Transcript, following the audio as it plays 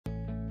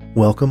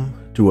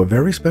Welcome to a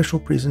very special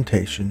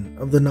presentation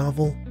of the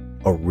novel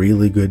A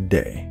Really Good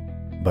Day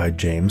by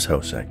James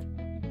Hosek.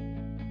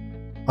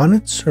 On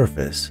its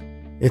surface,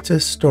 it's a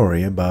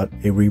story about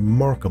a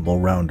remarkable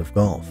round of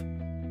golf.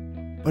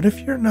 But if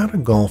you're not a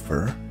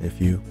golfer,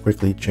 if you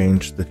quickly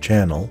change the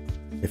channel,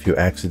 if you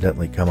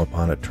accidentally come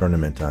upon a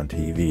tournament on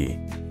TV,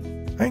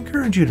 I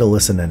encourage you to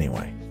listen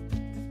anyway.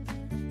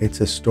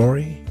 It's a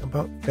story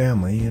about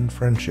family and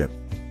friendship.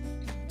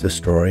 It's a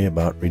story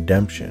about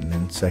redemption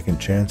and second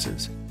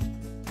chances.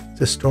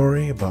 It's a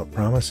story about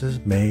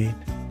promises made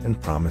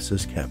and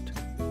promises kept.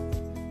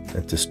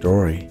 It's a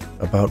story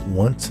about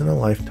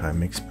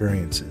once-in-a-lifetime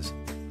experiences.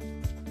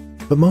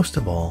 But most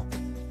of all,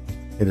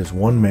 it is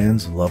one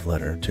man's love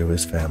letter to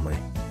his family.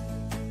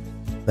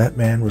 That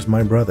man was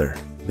my brother,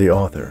 the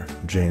author,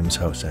 James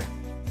Hosek.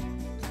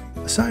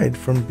 Aside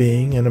from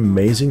being an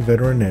amazing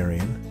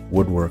veterinarian,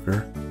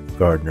 woodworker,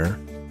 gardener,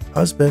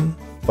 husband,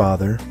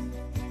 father,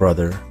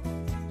 brother,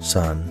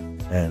 son,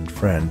 and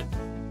friend,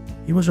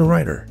 he was a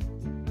writer.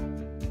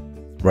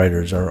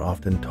 Writers are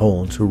often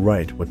told to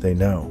write what they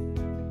know.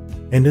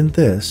 And in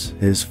this,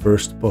 his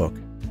first book,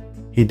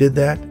 he did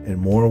that in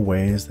more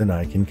ways than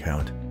I can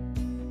count.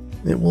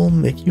 It will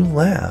make you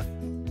laugh,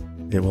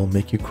 it will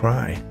make you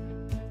cry,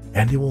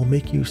 and it will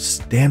make you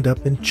stand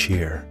up and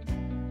cheer.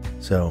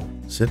 So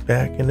sit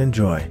back and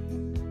enjoy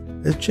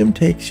as Jim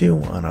takes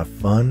you on a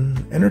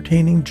fun,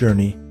 entertaining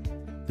journey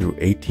through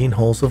 18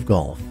 holes of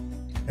golf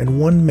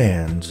and one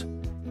man's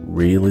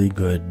really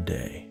good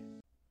day.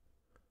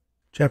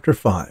 Chapter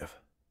 5.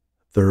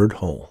 Third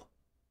hole.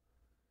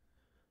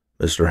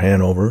 "Mr.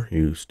 Hanover,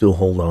 you still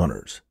hold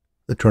honors,"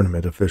 the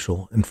tournament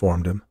official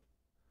informed him.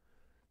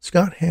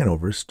 Scott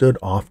Hanover stood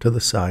off to the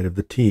side of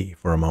the tee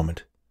for a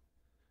moment.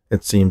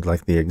 It seemed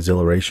like the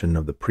exhilaration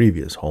of the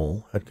previous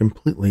hole had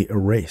completely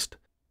erased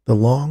the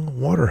long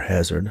water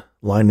hazard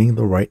lining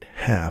the right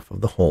half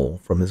of the hole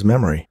from his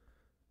memory.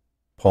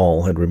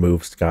 Paul had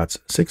removed Scott's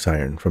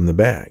 6-iron from the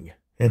bag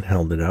and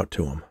held it out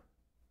to him.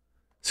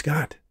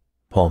 "Scott,"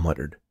 Paul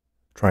muttered,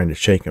 trying to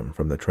shake him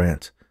from the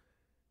trance.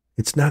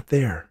 "It's not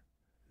there.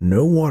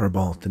 No water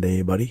balls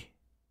today, buddy."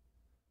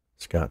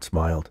 Scott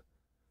smiled.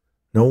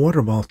 "No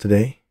water balls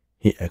today,"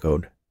 he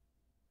echoed.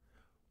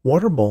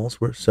 Water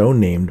balls were so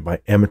named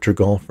by amateur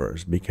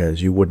golfers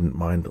because you wouldn't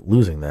mind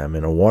losing them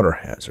in a water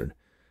hazard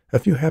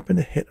if you happened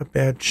to hit a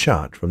bad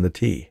shot from the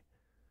tee.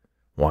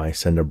 Why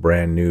send a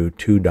brand new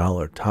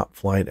 $2 Top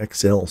Flight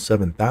XL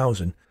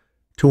 7000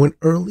 to an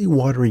early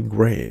watery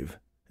grave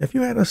if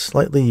you had a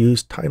slightly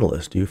used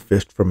Titleist you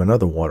fished from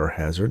another water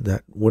hazard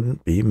that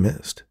wouldn't be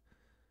missed?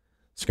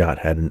 Scott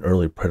had an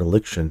early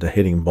predilection to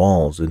hitting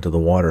balls into the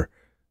water,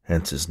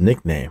 hence his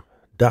nickname,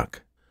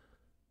 Duck.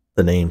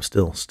 The name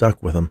still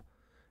stuck with him,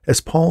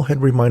 as Paul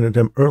had reminded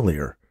him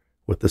earlier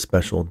with the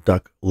special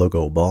Duck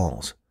logo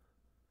balls.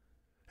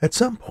 At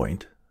some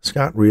point,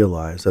 Scott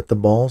realized that the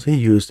balls he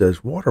used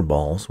as water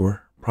balls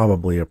were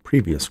probably a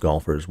previous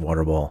golfer's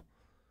water ball.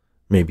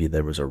 Maybe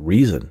there was a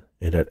reason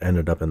it had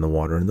ended up in the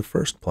water in the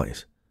first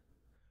place.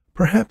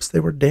 Perhaps they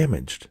were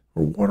damaged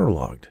or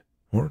waterlogged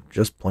or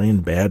just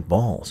plain bad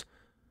balls.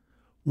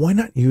 Why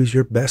not use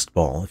your best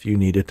ball if you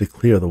needed to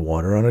clear the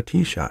water on a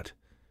tee shot?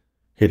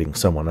 Hitting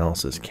someone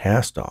else's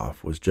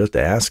cast-off was just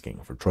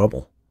asking for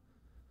trouble.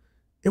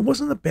 It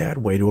wasn't a bad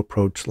way to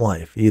approach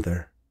life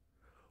either.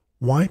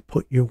 Why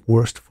put your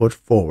worst foot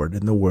forward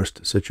in the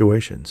worst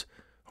situations,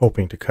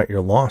 hoping to cut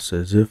your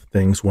losses if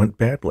things went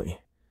badly?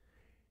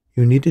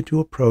 You needed to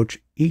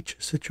approach each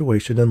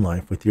situation in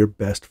life with your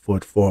best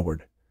foot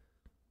forward.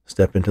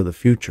 Step into the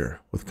future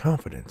with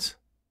confidence,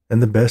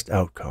 and the best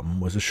outcome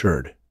was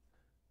assured.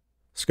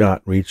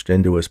 Scott reached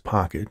into his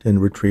pocket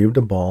and retrieved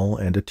a ball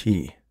and a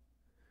tee.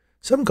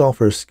 Some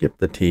golfers skip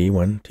the tee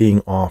when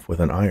teeing off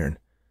with an iron,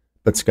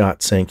 but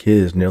Scott sank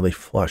his nearly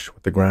flush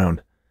with the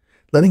ground,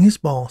 letting his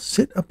ball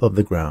sit above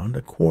the ground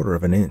a quarter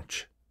of an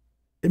inch.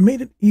 It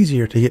made it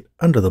easier to get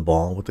under the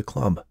ball with the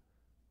club.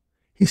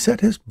 He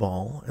set his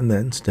ball and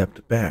then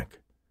stepped back.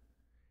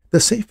 The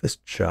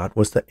safest shot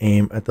was to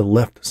aim at the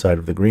left side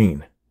of the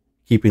green,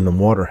 keeping the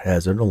water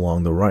hazard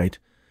along the right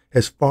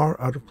as far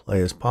out of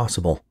play as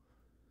possible.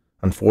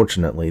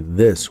 Unfortunately,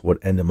 this would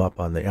end him up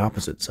on the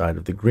opposite side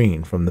of the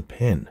green from the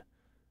pin.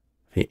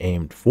 If he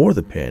aimed for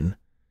the pin,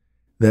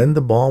 then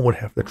the ball would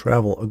have to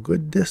travel a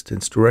good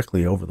distance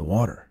directly over the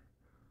water.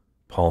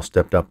 Paul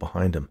stepped up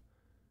behind him.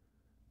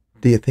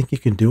 "Do you think you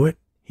can do it?"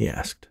 he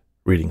asked,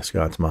 reading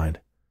Scott's mind.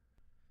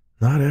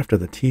 "Not after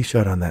the tee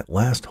shot on that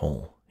last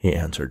hole," he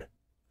answered.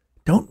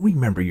 "Don't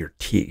remember your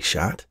tee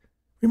shot.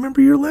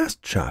 Remember your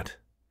last shot,"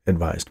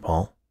 advised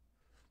Paul.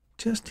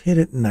 "Just hit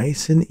it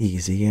nice and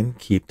easy and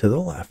keep to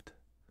the left."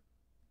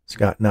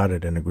 Scott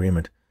nodded in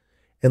agreement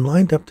and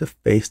lined up to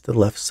face the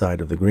left side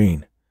of the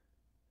green.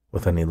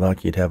 With any luck,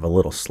 he'd have a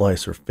little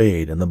slice or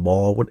fade, and the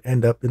ball would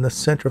end up in the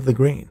center of the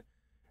green,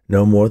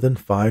 no more than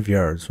 5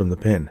 yards from the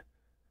pin.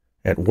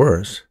 At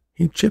worst,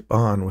 he'd chip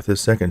on with his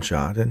second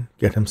shot and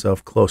get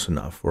himself close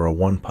enough for a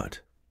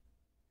one-putt.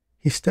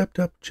 He stepped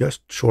up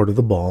just short of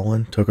the ball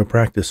and took a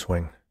practice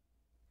swing.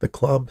 The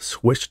club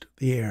swished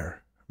the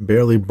air,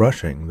 barely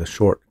brushing the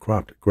short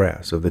cropped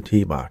grass of the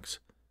tee box.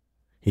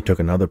 He took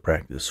another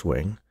practice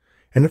swing,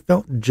 and it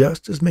felt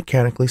just as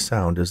mechanically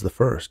sound as the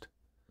first.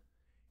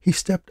 He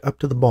stepped up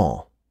to the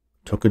ball,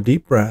 took a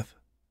deep breath,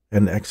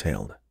 and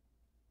exhaled.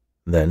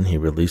 Then he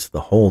released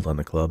the hold on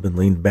the club and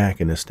leaned back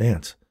in his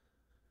stance.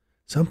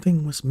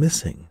 Something was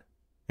missing,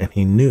 and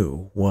he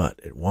knew what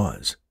it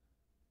was.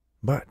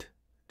 But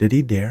did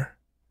he dare?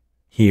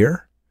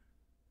 Here?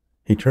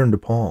 He turned to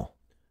Paul.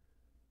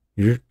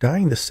 "You're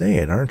dying to say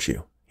it, aren't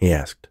you?" he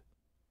asked.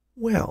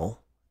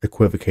 "Well,"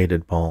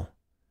 equivocated Paul,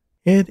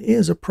 "it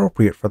is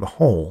appropriate for the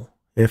hole,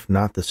 if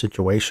not the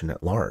situation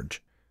at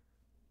large."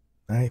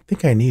 "I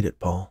think I need it,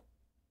 Paul."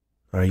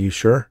 "Are you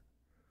sure?"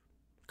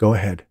 "Go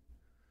ahead."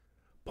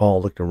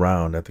 Paul looked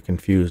around at the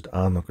confused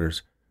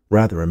onlookers,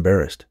 rather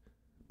embarrassed,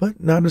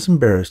 but not as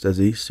embarrassed as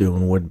he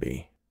soon would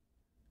be.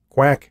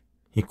 "Quack,"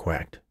 he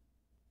quacked.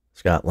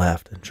 Scott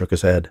laughed and shook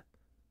his head.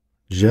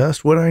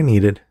 "Just what I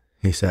needed,"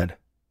 he said.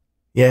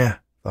 "Yeah,"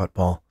 thought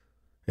Paul.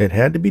 "It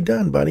had to be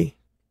done, buddy."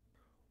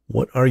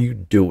 "What are you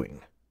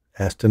doing?"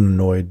 asked an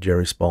annoyed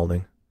Jerry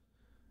Spaulding.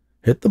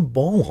 "Hit the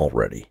ball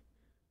already."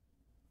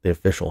 The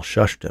official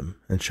shushed him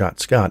and shot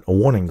Scott a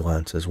warning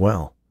glance as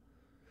well.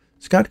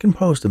 Scott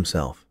composed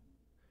himself.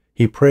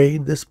 He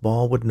prayed this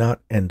ball would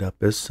not end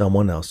up as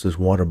someone else's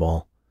water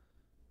ball.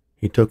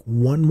 He took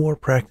one more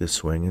practice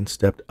swing and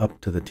stepped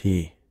up to the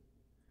tee.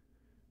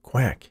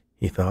 "Quack,"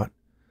 he thought,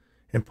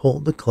 and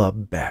pulled the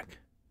club back.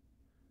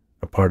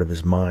 A part of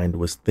his mind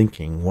was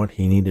thinking what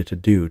he needed to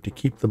do to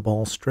keep the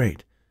ball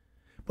straight,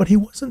 but he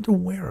wasn't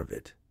aware of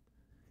it.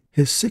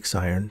 His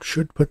 6-iron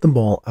should put the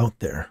ball out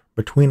there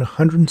between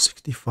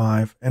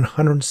 165 and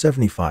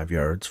 175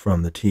 yards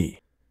from the tee.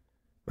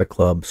 The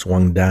club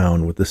swung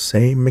down with the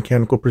same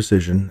mechanical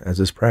precision as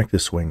his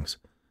practice swings.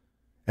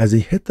 As he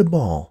hit the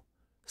ball,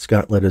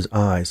 Scott let his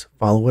eyes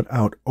follow it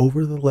out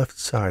over the left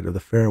side of the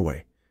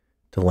fairway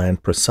to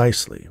land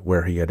precisely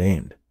where he had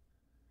aimed.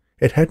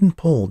 It hadn't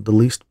pulled the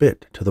least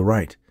bit to the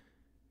right,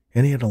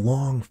 and he had a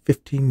long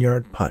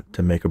 15-yard putt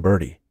to make a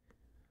birdie.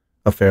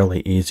 A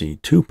fairly easy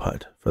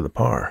 2-putt for the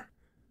par.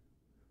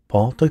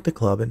 Paul took the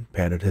club and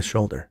patted his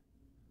shoulder.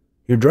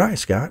 "You're dry,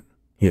 Scott,"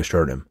 he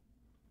assured him.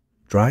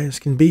 "Dry as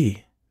can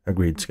be,"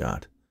 agreed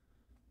Scott.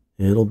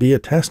 "It'll be a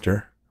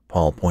tester,"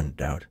 Paul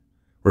pointed out,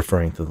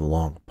 referring to the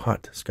long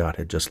putt Scott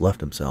had just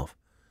left himself.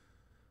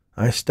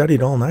 "I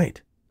studied all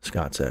night,"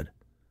 Scott said.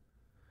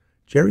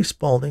 Jerry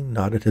Spaulding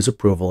nodded his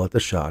approval at the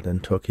shot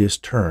and took his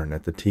turn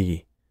at the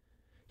tee.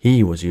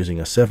 He was using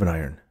a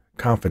 7-iron,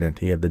 confident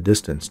he had the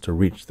distance to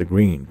reach the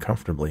green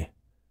comfortably.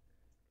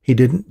 He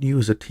didn't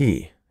use a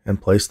tee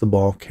and placed the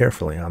ball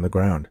carefully on the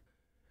ground.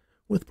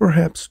 With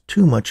perhaps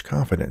too much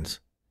confidence,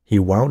 he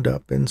wound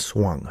up and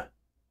swung.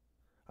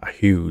 A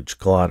huge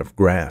clod of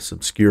grass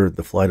obscured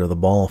the flight of the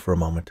ball for a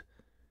moment.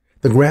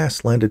 The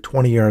grass landed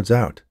 20 yards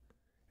out,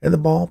 and the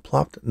ball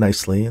plopped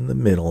nicely in the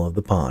middle of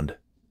the pond.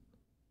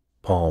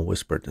 Paul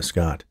whispered to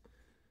Scott,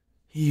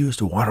 "He used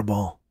a water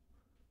ball."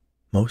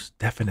 "Most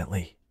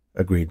definitely,"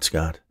 agreed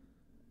Scott.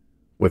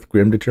 With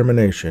grim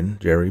determination,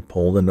 Jerry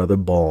pulled another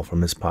ball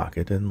from his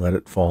pocket and let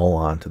it fall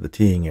onto the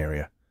teeing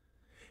area.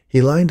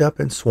 He lined up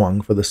and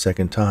swung for the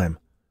second time.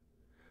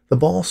 The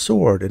ball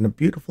soared in a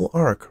beautiful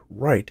arc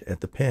right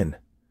at the pin.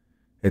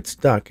 It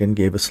stuck and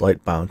gave a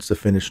slight bounce to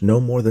finish no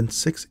more than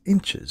 6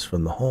 inches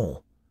from the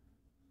hole.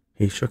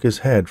 He shook his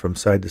head from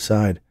side to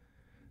side,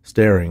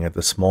 staring at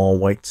the small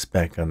white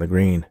speck on the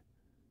green.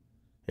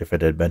 If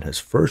it had been his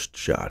first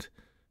shot,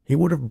 he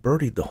would have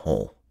birdied the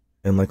hole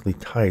and likely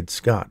tied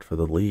Scott for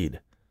the lead.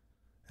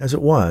 As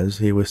it was,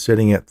 he was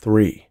sitting at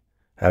 3,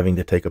 having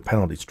to take a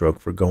penalty stroke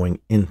for going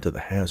into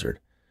the hazard,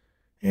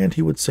 and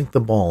he would sink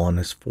the ball on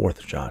his 4th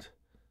shot.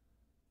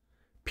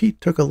 Pete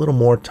took a little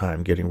more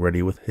time getting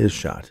ready with his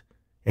shot,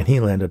 and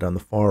he landed on the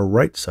far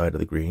right side of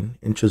the green,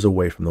 inches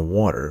away from the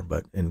water,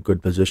 but in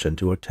good position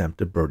to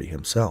attempt a birdie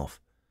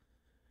himself.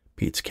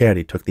 Pete's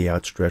caddy took the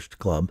outstretched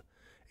club,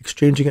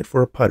 exchanging it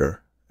for a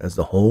putter, as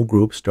the whole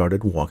group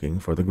started walking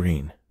for the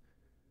green.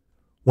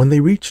 When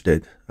they reached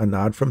it, a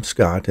nod from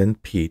Scott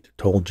and Pete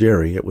told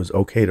Jerry it was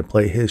okay to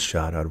play his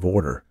shot out of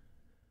order.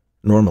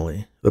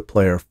 Normally, the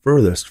player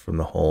furthest from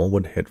the hole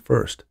would hit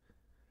first,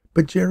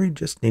 but Jerry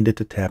just needed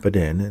to tap it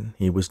in and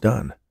he was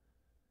done.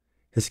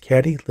 His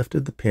caddy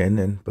lifted the pin,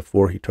 and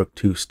before he took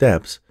 2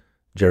 steps,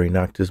 Jerry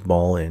knocked his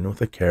ball in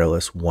with a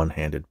careless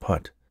one-handed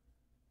putt.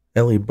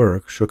 Ellie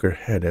Burke shook her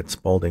head at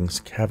Spaulding's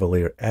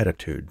cavalier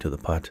attitude to the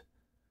putt.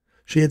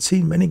 She had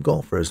seen many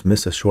golfers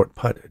miss a short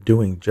putt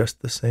doing just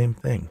the same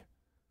thing.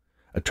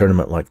 A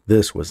tournament like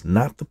this was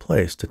not the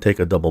place to take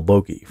a double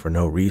bogey for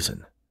no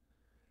reason.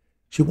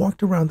 She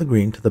walked around the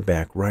green to the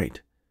back right,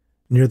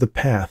 near the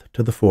path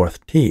to the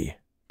 4th tee,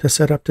 to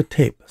set up to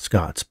tape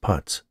Scott's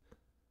putts.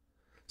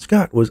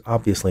 Scott was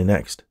obviously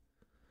next.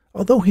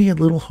 Although he had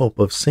little hope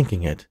of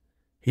sinking it,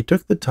 he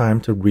took the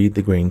time to read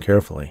the green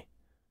carefully.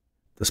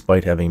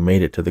 Despite having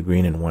made it to the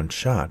green in one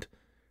shot,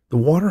 the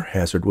water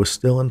hazard was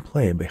still in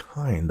play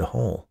behind the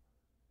hole.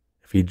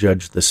 If he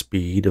judged the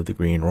speed of the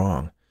green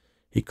wrong,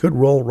 he could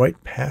roll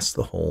right past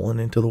the hole and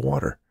into the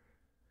water.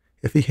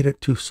 If he hit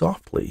it too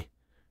softly,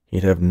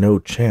 he'd have no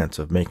chance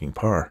of making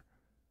par.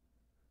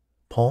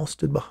 Paul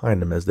stood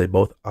behind him as they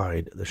both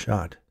eyed the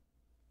shot.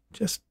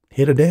 "Just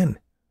hit it in,"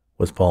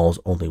 was Paul's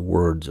only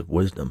words of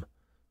wisdom.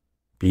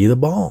 "Be the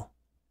ball,"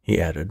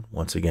 he added,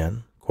 once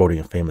again, quoting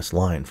a famous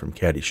line from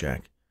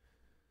Caddyshack.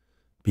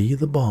 "Be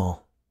the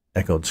ball,"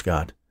 echoed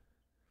Scott.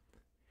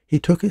 He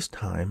took his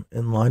time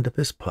and lined up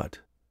his putt,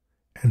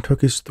 and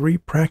took his 3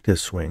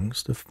 practice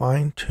swings to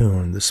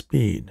fine-tune the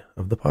speed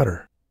of the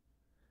putter.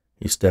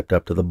 He stepped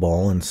up to the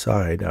ball and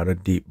sighed out a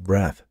deep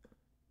breath.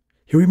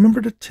 He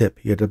remembered a tip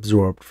he had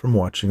absorbed from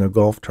watching a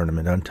golf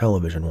tournament on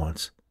television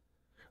once.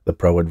 The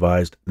pro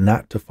advised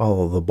not to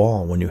follow the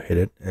ball when you hit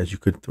it, as you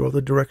could throw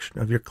the direction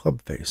of your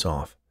club face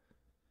off.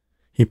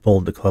 He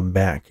pulled the club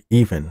back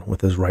even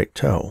with his right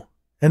toe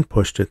and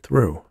pushed it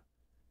through,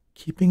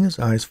 keeping his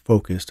eyes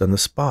focused on the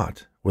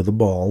spot where the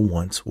ball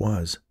once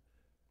was.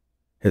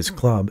 His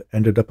club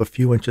ended up a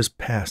few inches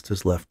past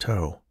his left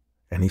toe,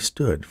 and he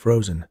stood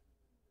frozen.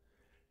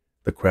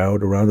 The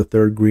crowd around the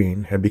 3rd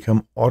green had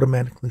become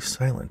automatically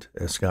silent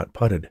as Scott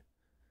putted.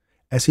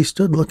 As he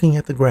stood looking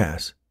at the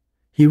grass,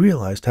 he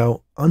realized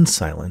how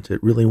unsilent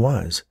it really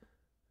was.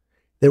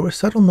 There were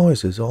subtle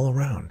noises all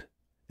around,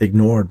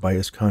 ignored by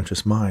his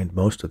conscious mind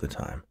most of the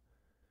time.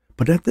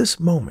 But at this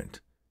moment,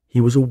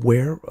 he was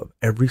aware of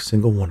every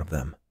single one of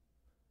them.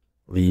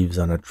 Leaves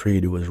on a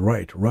tree to his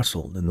right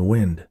rustled in the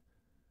wind.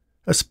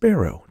 A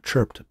sparrow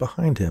chirped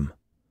behind him.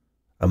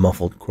 A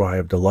muffled cry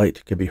of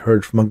delight could be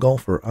heard from a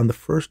golfer on the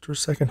 1st or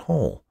 2nd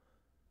hole.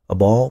 A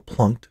ball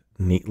plunked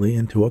neatly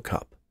into a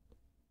cup.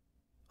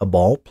 A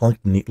ball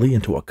plunked neatly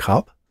into a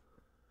cup?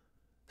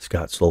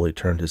 Scott slowly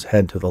turned his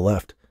head to the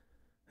left.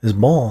 His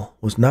ball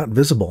was not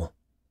visible.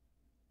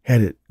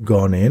 Had it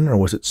gone in, or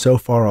was it so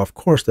far off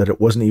course that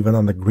it wasn't even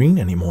on the green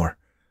anymore?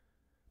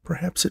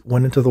 Perhaps it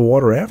went into the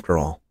water after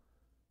all.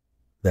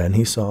 Then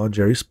he saw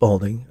Jerry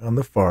Spaulding on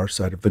the far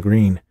side of the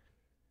green.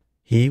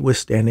 He was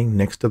standing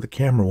next to the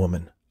camera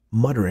woman,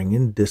 muttering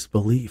in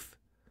disbelief.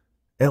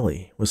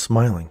 Ellie was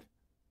smiling.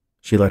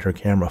 She let her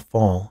camera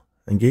fall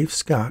and gave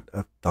Scott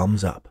a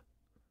thumbs up.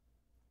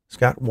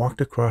 Scott walked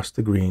across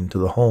the green to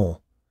the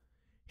hole.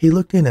 He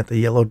looked in at the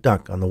yellow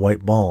duck on the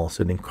white ball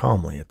sitting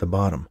calmly at the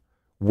bottom,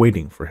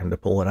 waiting for him to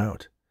pull it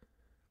out.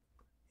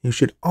 "You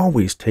should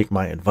always take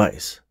my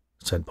advice,"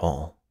 said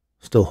Paul,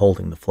 still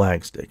holding the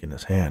flagstick in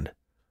his hand.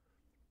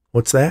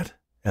 "What's that?"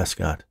 asked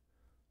Scott.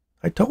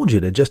 "I told you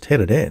to just hit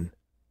it in."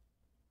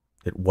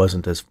 It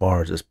wasn't as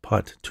far as his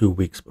putt 2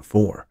 weeks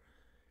before,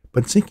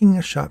 but sinking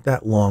a shot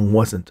that long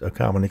wasn't a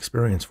common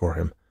experience for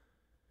him.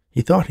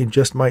 He thought he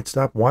just might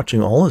stop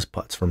watching all his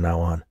putts from now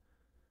on.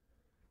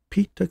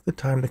 Pete took the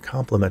time to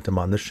compliment him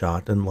on the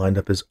shot and lined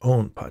up his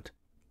own putt,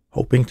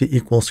 hoping to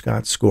equal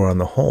Scott's score on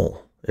the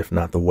hole, if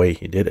not the way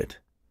he did it.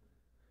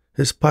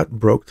 His putt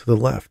broke to the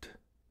left.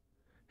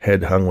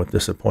 Head hung with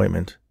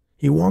disappointment,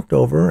 he walked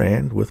over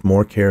and, with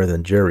more care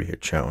than Jerry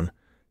had shown,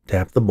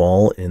 tapped the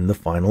ball in the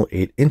final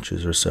 8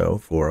 inches or so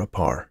for a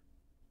par.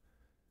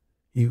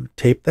 "You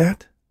taped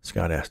that?"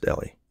 Scott asked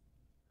Ellie.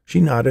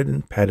 She nodded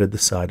and patted the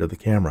side of the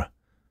camera.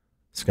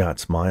 Scott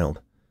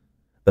smiled.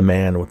 The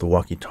man with the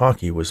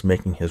walkie-talkie was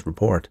making his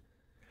report.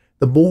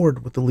 The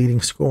board with the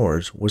leading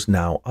scores was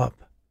now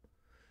up.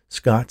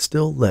 Scott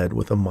still led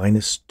with a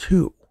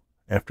 -2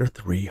 after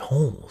 3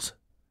 holes.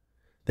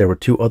 There were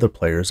 2 other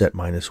players at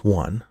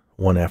 -1,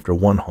 one after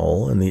 1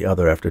 hole and the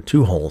other after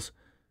 2 holes.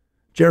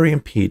 Jerry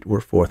and Pete were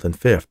 4th and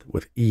 5th,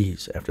 with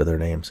ease after their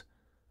names.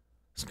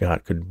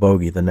 Scott could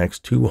bogey the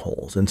next 2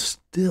 holes and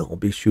still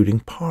be shooting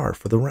par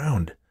for the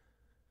round.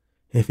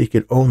 If he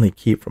could only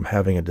keep from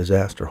having a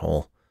disaster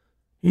hole,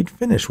 he'd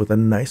finish with a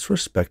nice,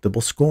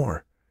 respectable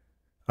score.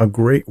 A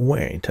great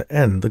way to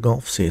end the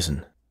golf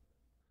season.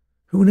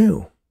 Who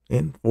knew?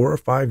 In 4 or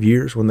 5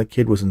 years, when the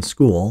kid was in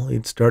school,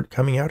 he'd start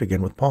coming out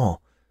again with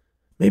Paul.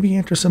 Maybe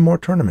enter some more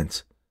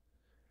tournaments.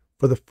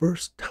 For the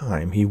first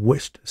time, he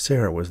wished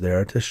Sarah was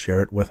there to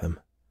share it with him.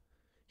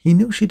 He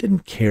knew she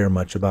didn't care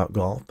much about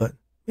golf, but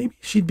maybe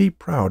she'd be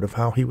proud of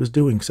how he was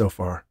doing so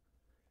far.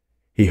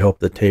 He hoped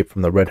the tape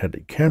from the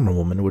red-headed camera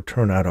woman would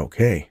turn out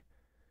okay.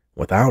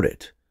 Without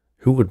it,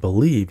 who would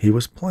believe he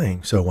was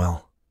playing so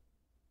well?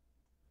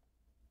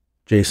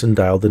 Jason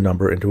dialed the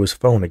number into his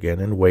phone again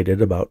and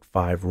waited about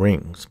 5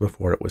 rings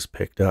before it was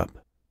picked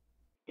up.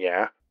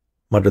 "Yeah?"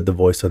 muttered the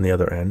voice on the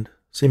other end,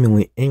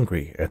 seemingly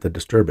angry at the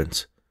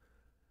disturbance.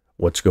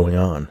 "What's going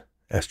on?"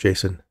 asked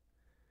Jason.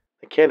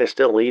 "The kid is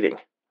still leading.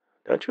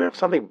 Don't you have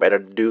something better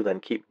to do than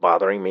keep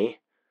bothering me?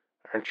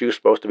 Aren't you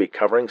supposed to be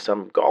covering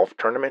some golf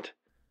tournament?"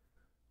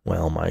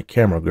 "Well, my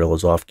camera girl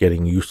is off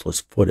getting useless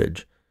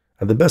footage,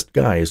 and the best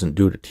guy isn't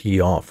due to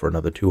tee off for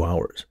another 2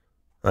 hours.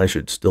 I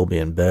should still be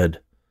in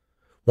bed.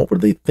 What were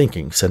they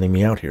thinking sending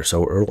me out here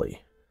so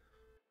early?"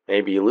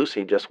 "Maybe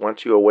Lucy just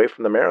wants you away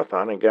from the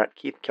marathon and got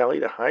Keith Kelly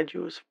to hide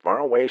you as far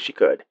away as she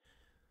could."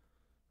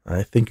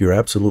 "I think you're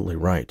absolutely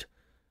right.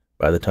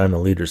 By the time the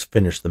leaders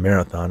finish the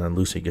marathon and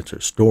Lucy gets her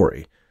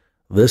story,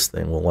 this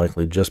thing will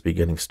likely just be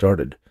getting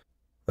started.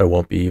 There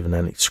won't be even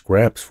any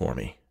scraps for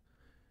me."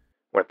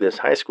 "With this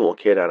high school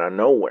kid out of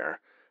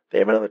nowhere, They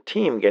have another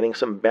team getting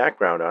some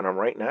background on him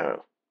right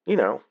now. You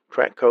know,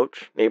 track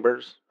coach,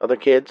 neighbors, other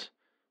kids.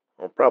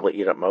 Will probably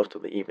eat up most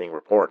of the evening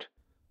report.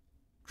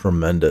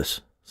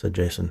 Tremendous, said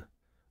Jason.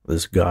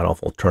 This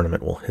god-awful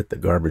tournament will hit the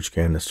garbage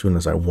can as soon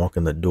as I walk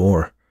in the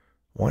door.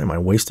 Why am I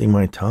wasting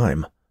my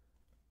time?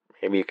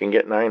 Maybe you can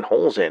get 9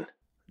 holes in,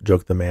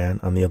 joked the man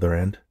on the other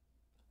end.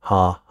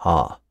 Ha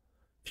ha.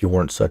 If you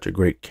weren't such a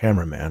great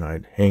cameraman,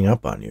 I'd hang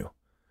up on you.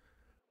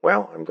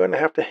 Well, I'm going to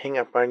have to hang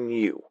up on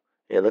you.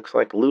 It looks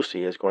like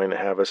Lucy is going to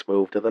have us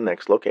move to the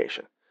next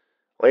location.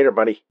 Later,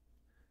 buddy.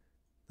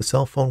 The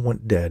cell phone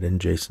went dead in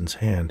Jason's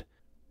hand.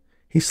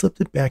 He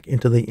slipped it back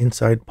into the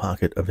inside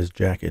pocket of his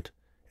jacket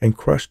and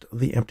crushed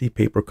the empty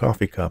paper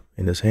coffee cup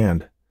in his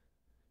hand.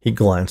 He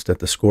glanced at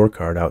the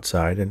scorecard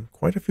outside, and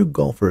quite a few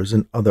golfers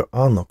and other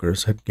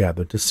onlookers had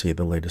gathered to see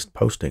the latest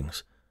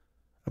postings.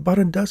 About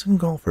a dozen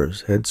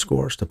golfers had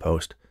scores to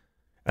post,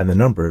 and the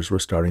numbers were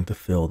starting to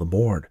fill the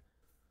board.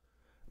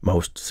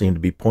 Most seemed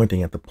to be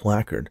pointing at the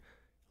placard,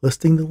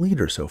 listing the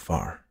leader so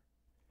far.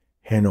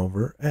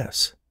 Hanover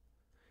S.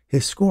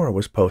 His score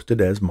was posted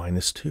as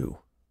 -2.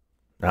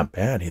 Not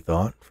bad, he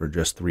thought, for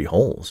just 3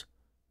 holes.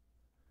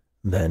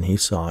 Then he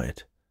saw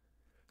it.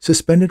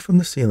 Suspended from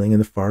the ceiling in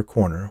the far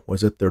corner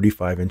was a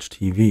 35-inch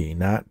TV,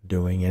 not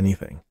doing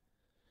anything.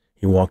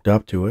 He walked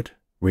up to it,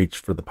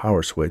 reached for the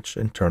power switch,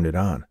 and turned it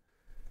on.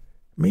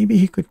 Maybe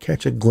he could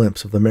catch a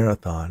glimpse of the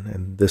marathon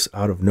and this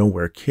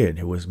out-of-nowhere kid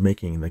who was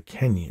making the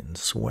Kenyans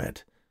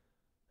sweat.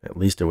 At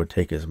least it would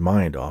take his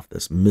mind off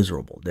this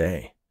miserable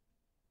day.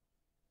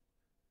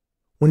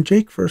 When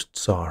Jake first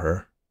saw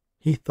her,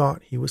 he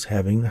thought he was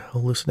having a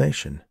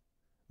hallucination,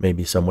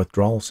 maybe some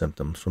withdrawal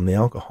symptoms from the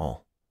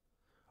alcohol.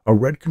 A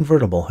red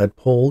convertible had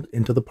pulled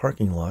into the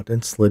parking lot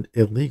and slid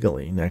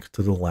illegally next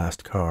to the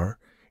last car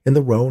in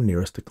the row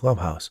nearest the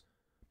clubhouse,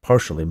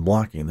 partially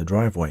blocking the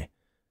driveway.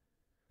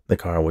 The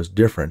car was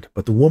different,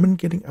 but the woman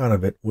getting out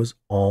of it was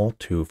all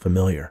too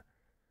familiar.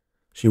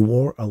 She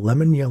wore a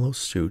lemon-yellow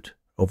suit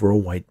over a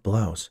white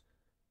blouse.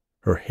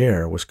 Her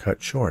hair was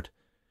cut short,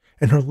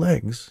 and her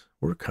legs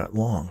were cut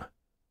long.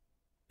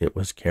 It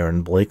was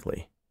Karen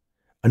Blakely,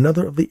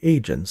 another of the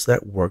agents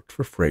that worked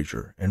for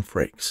Fraser and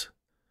Frakes.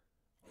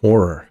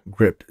 Horror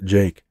gripped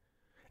Jake,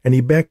 and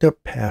he backed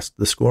up past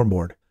the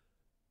scoreboard.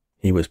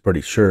 He was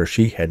pretty sure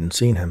she hadn't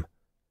seen him.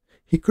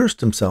 He cursed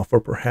himself for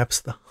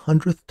perhaps the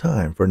 100th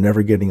time for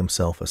never getting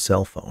himself a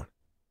cell phone.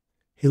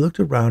 He looked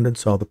around and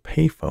saw the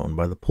payphone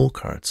by the pool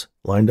carts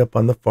lined up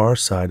on the far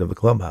side of the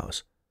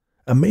clubhouse,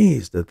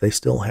 amazed that they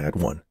still had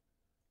one.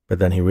 But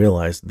then he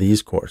realized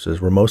these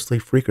courses were mostly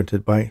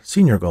frequented by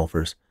senior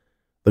golfers,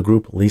 the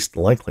group least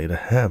likely to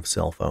have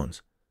cell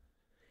phones.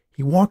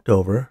 He walked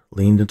over,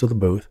 leaned into the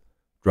booth,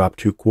 dropped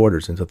 2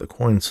 quarters into the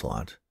coin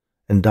slot,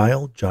 and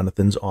dialed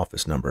Jonathan's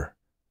office number.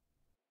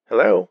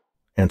 Hello,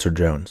 answered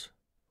Jones.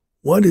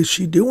 What is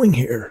she doing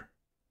here?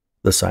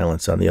 The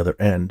silence on the other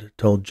end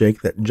told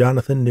Jake that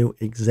Jonathan knew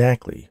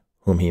exactly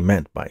whom he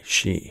meant by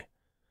she.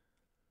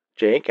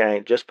 Jake, I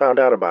just found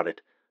out about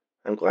it.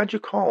 I'm glad you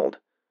called.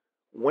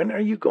 When are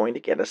you going to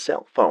get a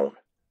cell phone?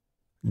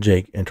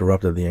 Jake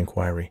interrupted the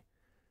inquiry.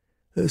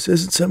 This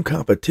isn't some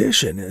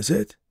competition, is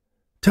it?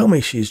 Tell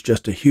me she's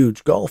just a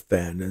huge golf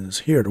fan and is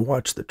here to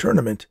watch the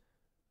tournament.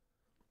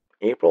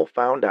 April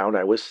found out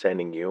I was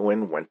sending you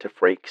and went to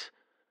Frakes.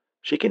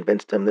 She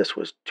convinced him this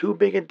was too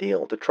big a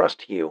deal to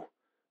trust you,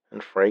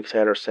 and Frakes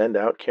had her send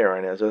out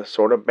Karen as a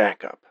sort of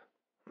backup.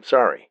 I'm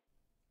sorry.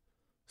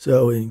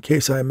 So in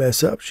case I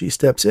mess up, she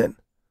steps in?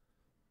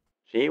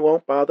 She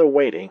won't bother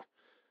waiting.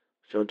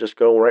 She'll just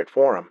go right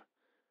for him.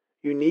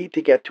 You need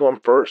to get to him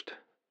first.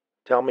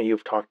 Tell me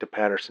you've talked to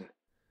Patterson.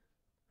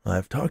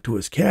 I've talked to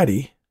his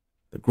caddy.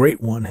 The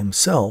Great One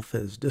himself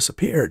has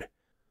disappeared.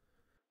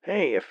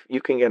 Hey, if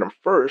you can get him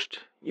first,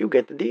 you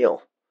get the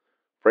deal.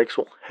 Frakes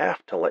will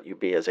have to let you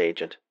be his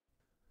agent.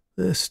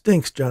 This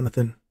stinks,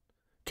 Jonathan.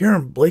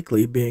 Karen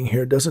Blakely being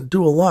here doesn't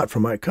do a lot for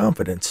my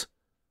confidence.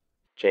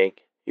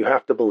 Jake, you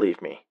have to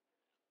believe me.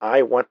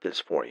 I want this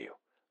for you.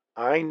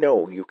 I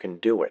know you can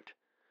do it.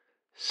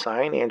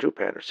 Sign Andrew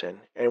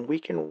Patterson, and we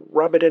can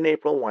rub it in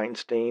April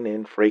Weinstein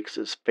and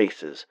Frakes'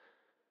 faces.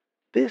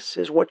 This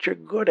is what you're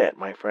good at,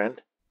 my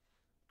friend.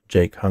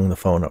 Jake hung the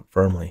phone up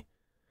firmly.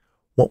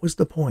 What was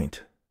the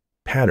point?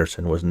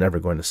 Patterson was never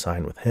going to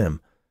sign with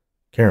him.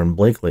 Karen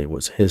Blakely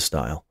was his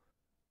style.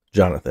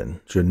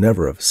 Jonathan should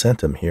never have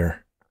sent him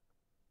here.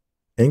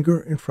 Anger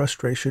and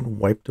frustration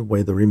wiped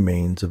away the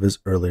remains of his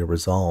earlier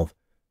resolve,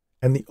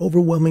 and the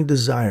overwhelming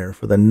desire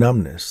for the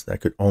numbness that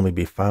could only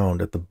be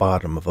found at the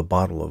bottom of a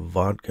bottle of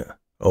vodka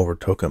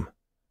overtook him.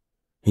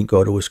 He'd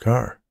go to his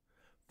car,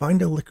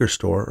 find a liquor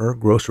store or a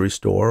grocery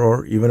store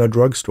or even a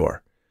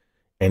drugstore,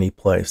 any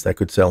place that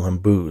could sell him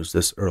booze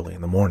this early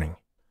in the morning.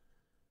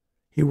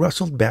 He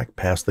rustled back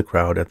past the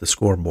crowd at the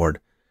scoreboard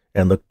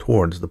and looked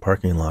towards the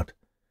parking lot.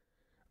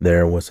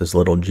 There was his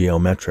little Geo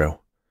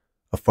Metro,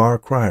 a far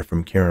cry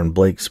from Karen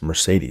Blake's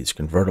Mercedes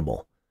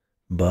convertible,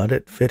 but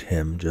it fit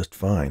him just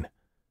fine.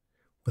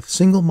 With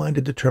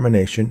single-minded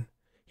determination,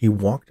 he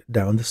walked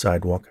down the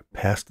sidewalk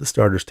past the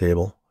starter's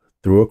table,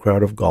 through a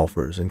crowd of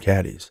golfers and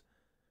caddies.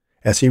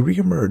 As he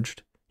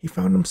reemerged, he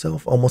found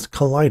himself almost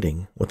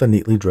colliding with a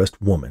neatly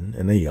dressed woman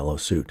in a yellow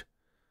suit.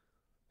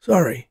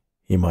 "Sorry,"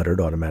 he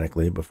muttered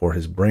automatically before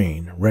his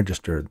brain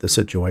registered the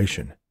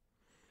situation.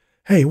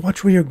 "Hey,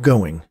 watch where you're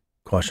going,"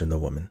 cautioned the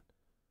woman.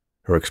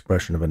 Her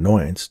expression of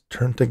annoyance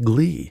turned to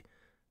glee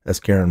as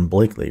Karen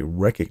Blakely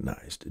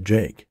recognized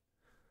Jake.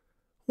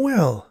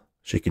 "Well,"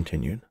 she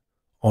continued,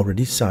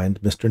 "already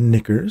signed Mr.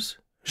 Knickers?"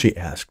 she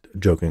asked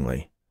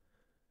jokingly.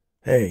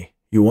 "Hey,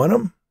 you want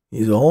him?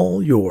 He's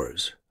all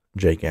yours,"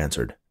 Jake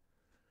answered.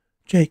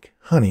 "Jake,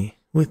 honey,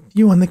 with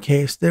you on the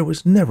case, there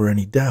was never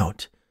any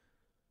doubt."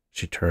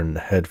 She turned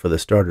to head for the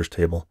starters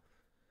table.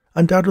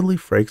 Undoubtedly,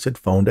 Frakes had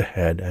phoned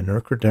ahead and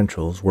her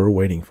credentials were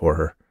waiting for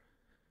her.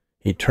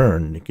 He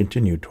turned and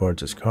continued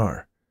towards his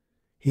car.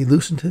 He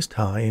loosened his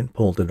tie and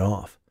pulled it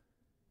off.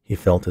 He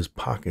felt his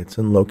pockets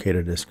and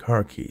located his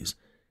car keys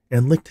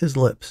and licked his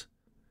lips,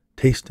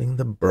 tasting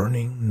the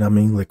burning,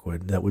 numbing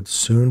liquid that would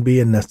soon be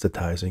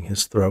anesthetizing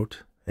his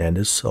throat and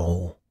his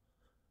soul.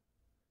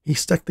 He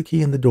stuck the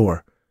key in the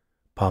door,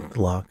 popped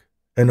the lock,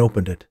 and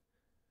opened it.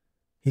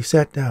 He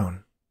sat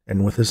down,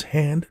 and with his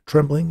hand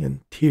trembling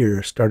and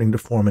tears starting to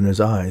form in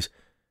his eyes,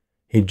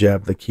 he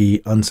jabbed the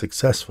key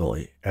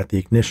unsuccessfully at the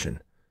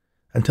ignition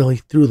until he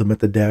threw them at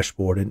the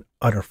dashboard in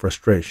utter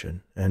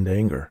frustration and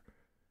anger.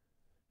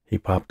 He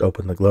popped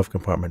open the glove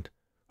compartment,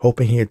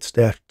 hoping he had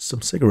stashed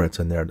some cigarettes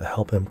in there to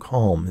help him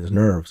calm his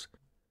nerves.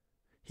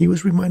 He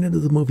was reminded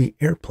of the movie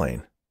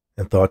Airplane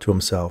and thought to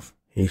himself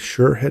he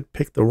sure had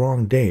picked the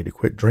wrong day to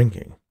quit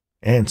drinking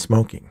and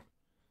smoking.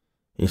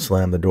 He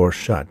slammed the door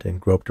shut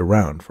and groped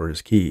around for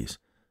his keys.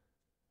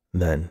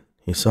 Then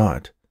he saw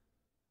it,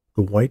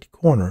 the white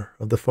corner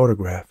of the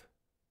photograph.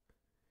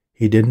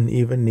 He didn't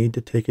even need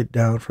to take it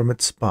down from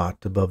its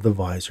spot above the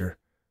visor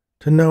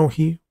to know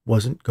he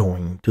wasn't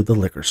going to the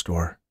liquor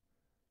store.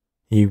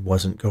 He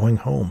wasn't going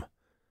home.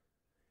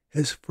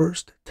 His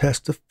first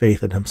test of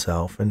faith in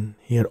himself, and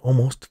he had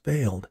almost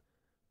failed.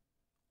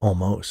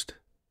 Almost.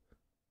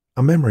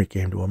 A memory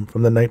came to him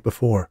from the night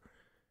before,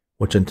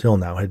 which until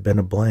now had been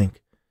a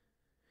blank.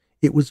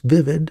 It was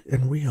vivid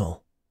and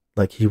real,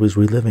 like he was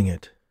reliving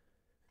it.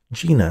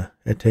 Gina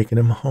had taken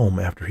him home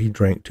after he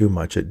drank too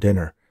much at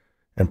dinner,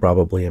 and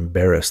probably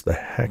embarrassed the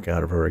heck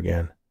out of her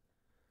again.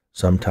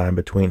 Sometime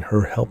between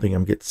her helping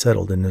him get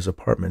settled in his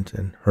apartment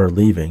and her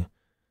leaving,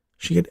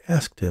 she had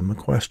asked him a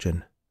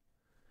question.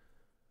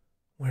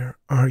 "Where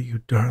are you,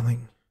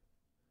 darling?"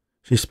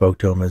 She spoke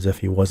to him as if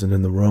he wasn't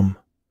in the room,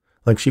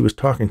 like she was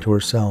talking to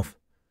herself.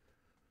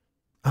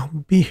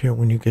 "I'll be here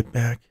when you get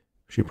back,"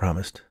 she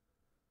promised.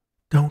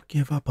 "Don't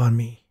give up on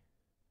me."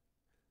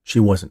 She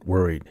wasn't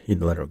worried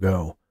he'd let her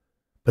go,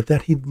 but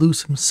that he'd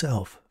lose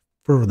himself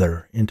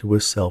further into a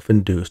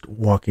self-induced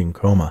walking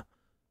coma,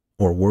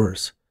 or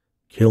worse,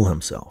 kill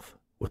himself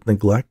with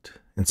neglect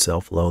and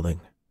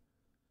self-loathing.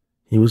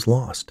 He was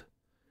lost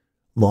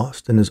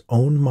in his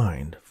own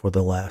mind for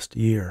the last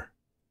year,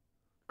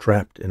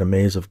 trapped in a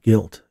maze of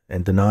guilt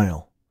and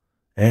denial,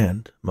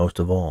 and, most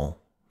of all,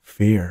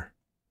 fear.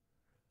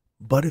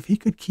 But if he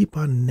could keep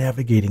on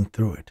navigating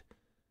through it,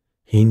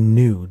 he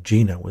knew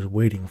Gina was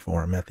waiting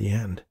for him at the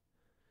end.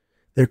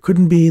 There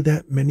couldn't be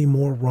that many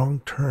more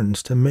wrong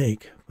turns to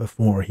make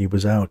before he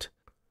was out.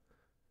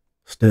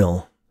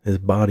 Still, his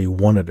body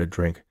wanted a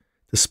drink,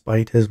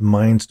 despite his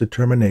mind's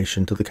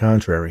determination to the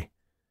contrary.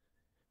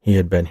 He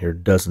had been here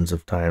dozens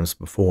of times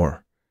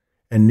before,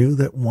 and knew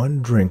that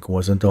one drink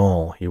wasn't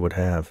all he would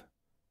have.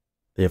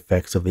 The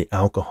effects of the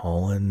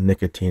alcohol and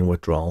nicotine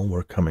withdrawal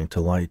were coming to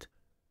light.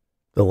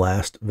 The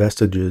last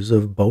vestiges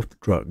of both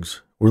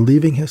drugs were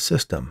leaving his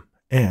system,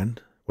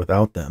 and,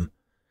 without them,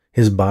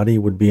 his body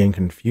would be in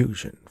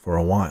confusion for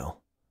a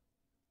while.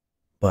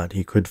 But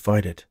he could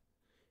fight it.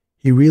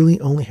 He really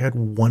only had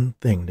one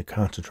thing to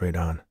concentrate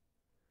on.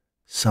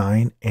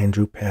 Sign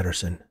Andrew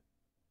Patterson.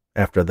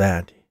 After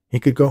that, he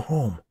could go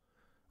home,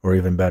 or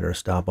even better,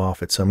 stop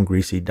off at some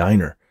greasy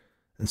diner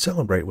and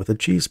celebrate with a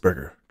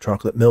cheeseburger,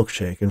 chocolate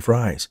milkshake, and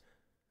fries.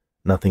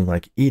 Nothing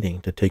like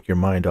eating to take your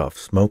mind off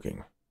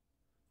smoking.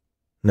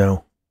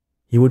 No,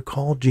 he would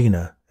call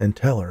Gina and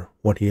tell her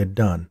what he had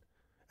done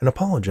and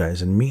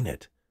apologize and mean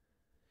it.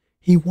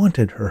 He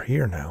wanted her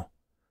here now.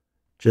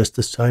 Just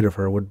the sight of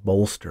her would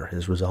bolster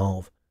his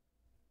resolve.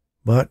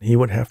 But he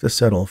would have to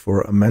settle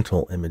for a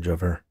mental image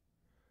of her.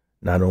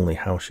 Not only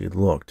how she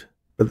looked,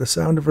 but the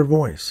sound of her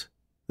voice,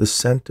 the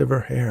scent of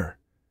her hair,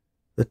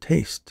 the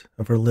taste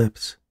of her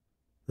lips,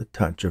 the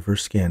touch of her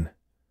skin.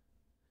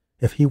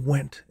 If he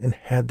went and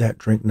had that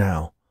drink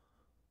now,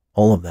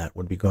 all of that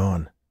would be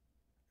gone,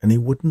 and he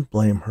wouldn't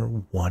blame her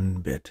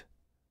one bit.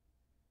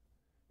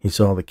 He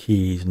saw the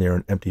keys near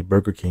an empty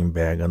Burger King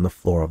bag on the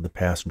floor of the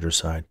passenger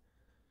side.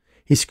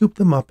 He scooped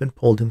them up and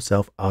pulled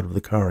himself out of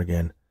the car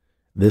again,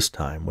 this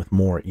time with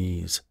more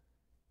ease.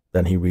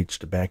 Then he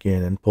reached back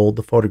in and pulled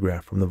the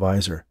photograph from the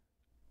visor,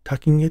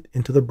 tucking it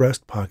into the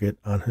breast pocket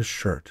on his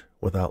shirt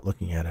without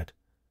looking at it.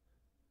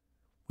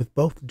 With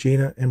both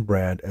Gina and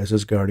Brad as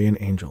his guardian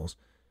angels,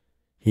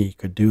 he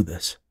could do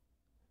this.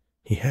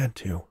 He had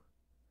to.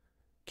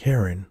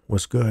 Karen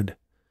was good,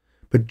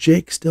 but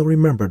Jake still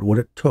remembered what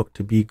it took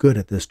to be good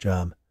at this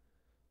job.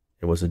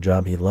 It was a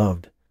job he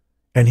loved,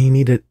 and he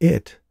needed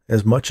it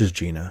as much as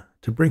Gina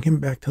to bring him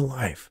back to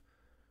life,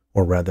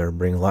 or rather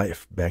bring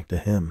life back to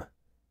him.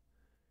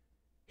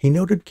 He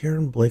noted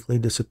Karen Blakely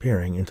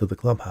disappearing into the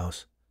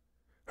clubhouse.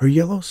 Her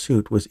yellow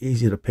suit was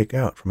easy to pick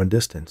out from a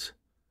distance.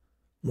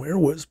 Where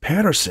was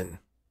Patterson?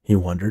 He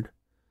wondered.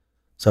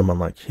 Someone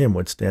like him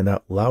would stand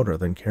out louder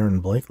than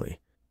Karen Blakely.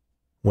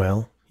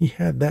 Well, he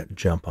had that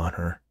jump on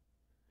her.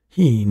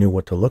 He knew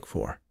what to look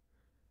for,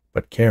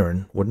 but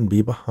Karen wouldn't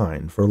be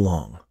behind for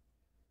long.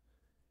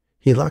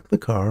 He locked the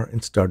car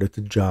and started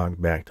to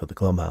jog back to the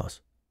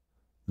clubhouse.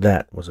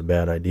 That was a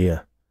bad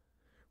idea.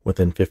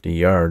 Within 50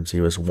 yards, he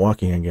was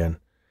walking again,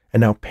 and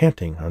now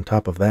panting on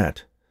top of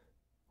that.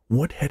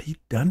 What had he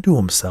done to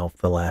himself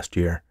the last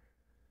year?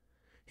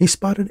 He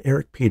spotted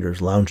Eric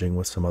Peters lounging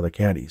with some other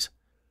caddies.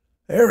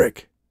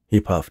 "Eric," he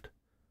puffed,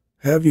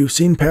 "have you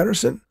seen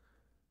Patterson?"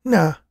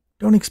 "Nah,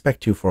 don't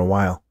expect to for a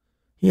while.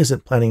 He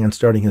isn't planning on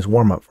starting his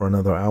warm-up for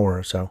another hour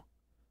or so."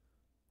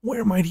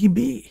 "Where might he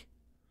be?"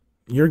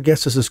 "Your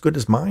guess is as good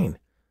as mine,"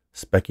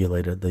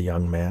 speculated the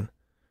young man.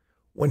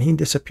 "When he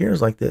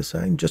disappears like this,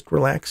 I just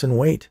relax and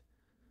wait."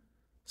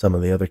 Some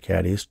of the other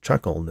caddies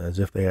chuckled as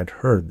if they had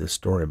heard this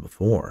story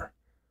before.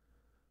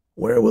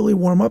 "Where will he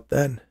warm up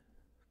then?"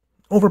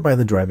 "Over by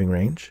the driving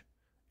range,"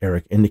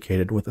 Eric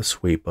indicated with a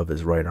sweep of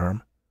his right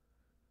arm.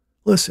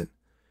 "Listen,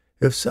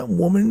 if some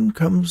woman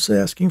comes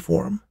asking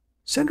for him,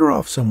 send her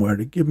off somewhere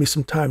to give me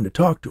some time to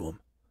talk to him."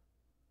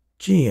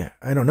 "Gee,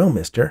 I don't know,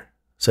 mister,"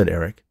 said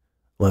Eric,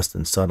 less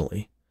than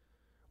subtly.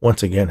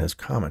 Once again his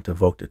comment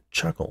evoked a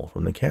chuckle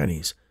from the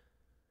caddies.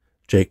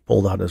 Jake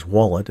pulled out his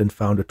wallet and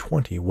found a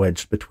 20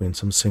 wedged between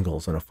some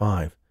singles and a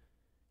 5.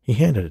 He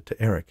handed it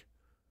to Eric.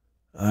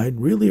 "I'd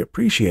really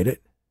appreciate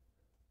it."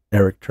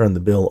 Eric turned the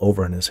bill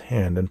over in his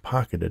hand and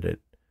pocketed it.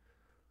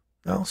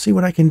 "I'll see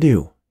what I can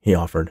do," he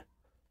offered.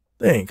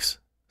 "Thanks,"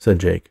 said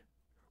Jake,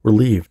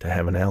 relieved to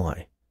have an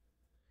ally.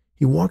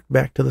 He walked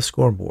back to the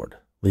scoreboard,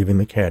 leaving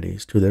the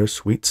caddies to their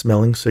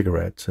sweet-smelling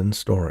cigarettes and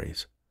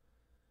stories.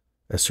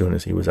 As soon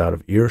as he was out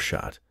of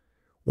earshot,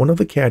 one of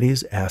the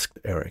caddies asked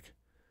Eric,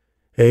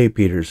 "Hey,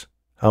 Peters,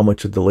 how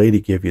much did the lady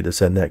give you to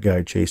send that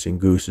guy chasing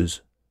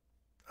gooses?"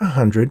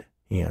 "100,"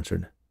 he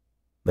answered.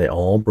 They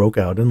all broke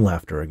out in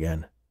laughter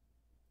again.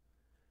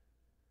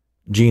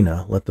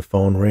 Gina let the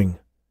phone ring.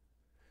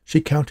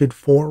 She counted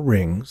 4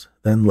 rings,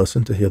 then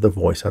listened to hear the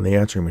voice on the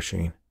answering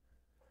machine.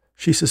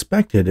 She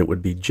suspected it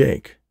would be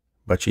Jake,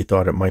 but she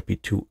thought it might be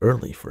too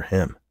early for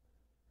him.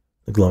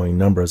 The glowing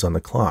numbers on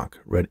the clock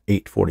read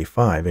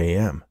 8:45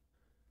 a.m.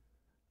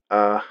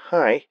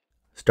 Hi.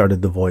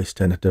 Started the voice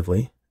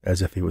tentatively,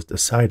 as if he was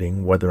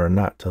deciding whether or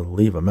not to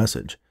leave a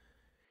message.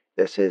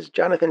 This is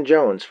Jonathan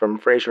Jones from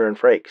Fraser and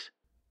Frakes.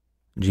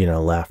 Gina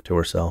laughed to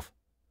herself.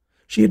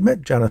 She had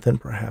met Jonathan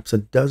perhaps a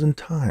dozen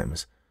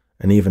times,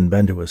 and even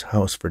been to his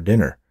house for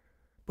dinner,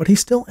 but he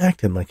still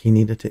acted like he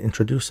needed to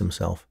introduce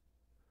himself.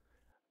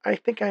 I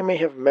think I may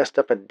have messed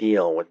up a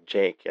deal with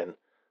Jake, and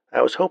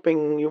I was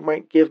hoping you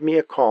might give me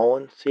a call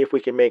and see if we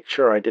can make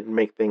sure I didn't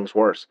make things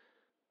worse.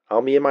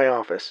 I'll be in my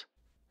office.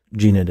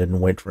 Gina didn't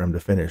wait for him to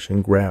finish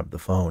and grabbed the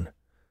phone.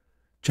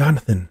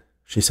 "Jonathan,"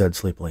 she said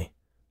sleepily,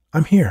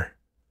 "I'm here."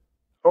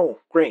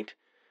 Oh, great.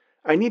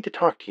 I need to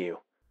talk to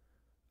you.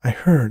 "I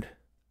heard.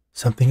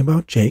 Something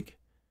about Jake?"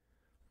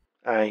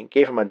 I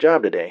gave him a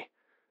job today.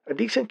 A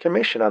decent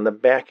commission on the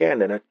back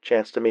end and a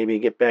chance to maybe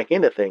get back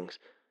into things.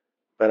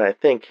 But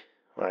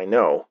I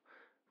know,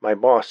 my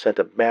boss sent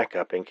a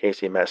backup in case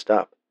he messed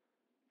up.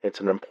 It's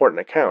an important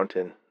account,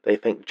 and they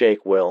think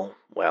Jake will,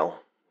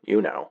 well,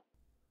 you know.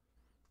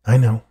 "I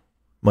know,"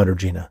 muttered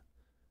Gina.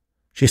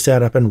 She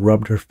sat up and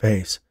rubbed her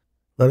face,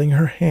 letting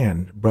her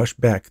hand brush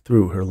back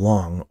through her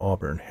long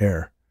auburn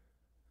hair.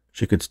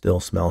 She could still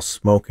smell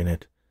smoke in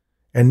it,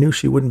 and knew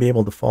she wouldn't be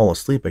able to fall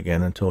asleep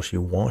again until she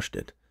washed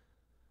it.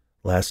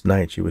 Last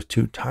night she was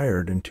too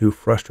tired and too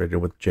frustrated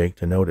with Jake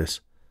to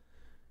notice.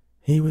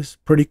 "He was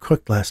pretty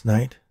cooked last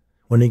night.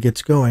 When he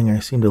gets going, I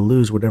seem to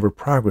lose whatever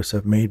progress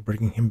I've made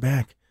bringing him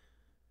back.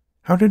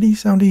 How did he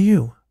sound to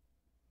you?"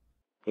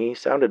 He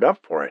sounded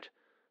up for it,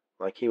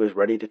 like he was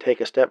ready to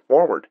take a step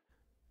forward,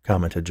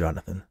 commented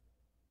Jonathan.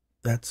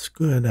 "That's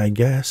good, I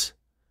guess."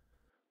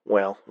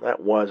 Well,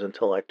 that was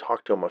until I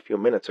talked to him a few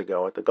minutes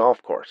ago at the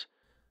golf course.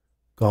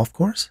 "Golf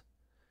course?"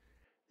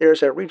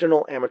 There's a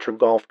regional amateur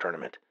golf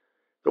tournament.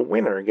 The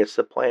winner gets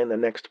to play in the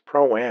next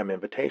Pro-Am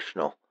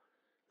Invitational.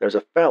 There's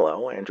a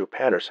fellow, Andrew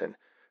Patterson,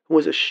 who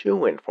is a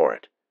shoo-in for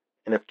it,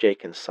 and if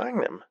Jake can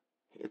sign him,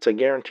 it's a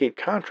guaranteed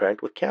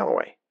contract with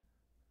Callaway.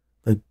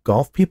 "The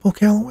golf people,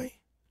 Callaway?"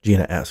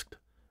 Gina asked,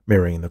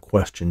 mirroring the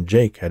question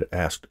Jake had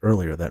asked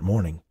earlier that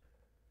morning.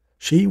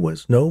 She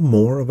was no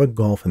more of a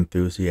golf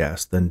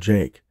enthusiast than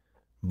Jake,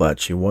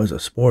 but she was a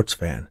sports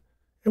fan,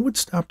 and would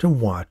stop to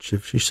watch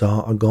if she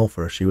saw a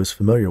golfer she was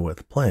familiar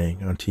with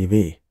playing on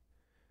TV.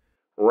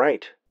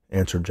 Right,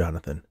 answered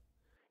Jonathan.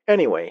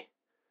 Anyway,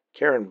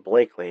 Karen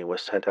Blakely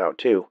was sent out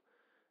too,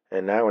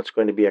 and now it's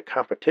going to be a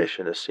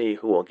competition to see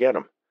who will get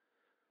him.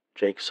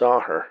 Jake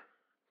saw her,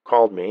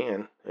 called me,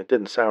 and it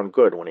didn't sound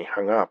good when he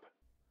hung up.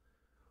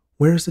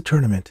 Where's the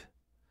tournament?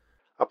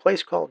 A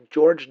place called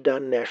George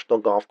Dunn National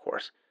Golf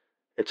Course.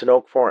 It's in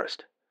Oak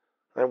Forest.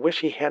 I wish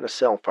he had a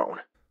cell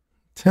phone.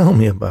 Tell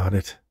me about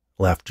it,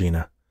 laughed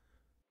Gina.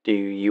 Do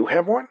you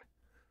have one?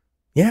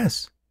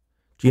 Yes.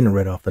 Gina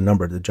read off the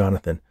number to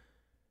Jonathan.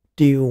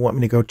 Do you want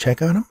me to go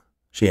check on him?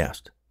 She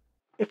asked.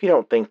 If you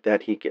don't think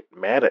that he'd get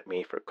mad at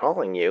me for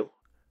calling you.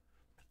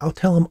 I'll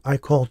tell him I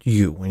called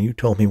you when you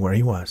told me where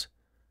he was.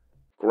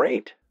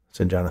 Great,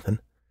 said Jonathan.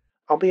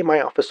 I'll be in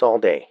my office all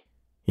day.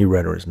 He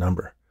read her his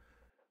number.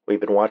 We've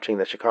been watching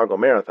the Chicago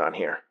Marathon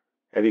here.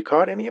 Have you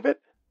caught any of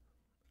it?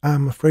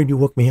 I'm afraid you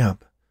woke me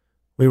up.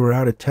 We were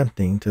out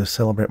attempting to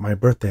celebrate my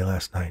birthday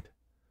last night.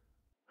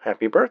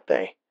 Happy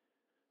birthday.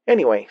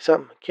 Anyway,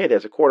 some kid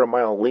has a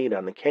quarter-mile lead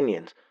on the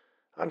Kenyans,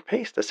 on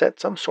pace to set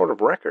some sort of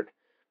record.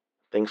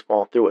 If things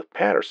fall through with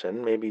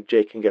Patterson, maybe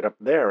Jake can get up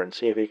there and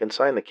see if he can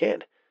sign the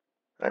kid.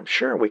 I'm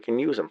sure we can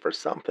use him for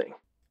something.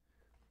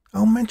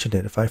 I'll mention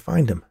it if I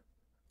find him.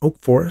 Oak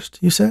Forest,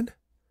 you said?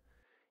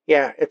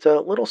 Yeah, it's a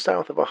little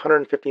south of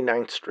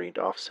 159th Street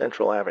off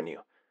Central Avenue.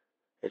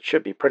 It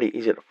should be pretty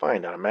easy to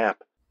find on a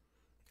map.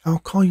 I'll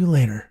call you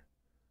later.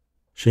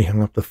 She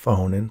hung up the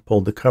phone and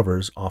pulled the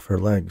covers off her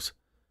legs.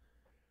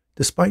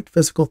 Despite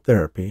physical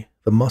therapy,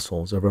 the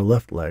muscles of her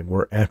left leg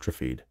were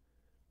atrophied.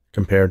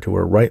 Compared to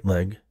her right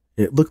leg,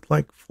 it looked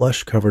like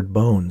flesh-covered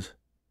bones.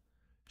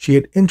 She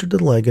had injured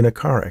the leg in a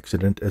car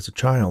accident as a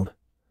child.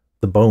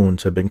 The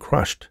bones had been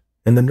crushed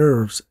and the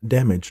nerves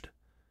damaged.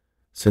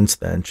 Since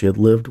then, she had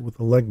lived with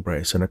a leg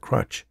brace and a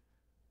crutch.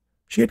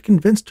 She had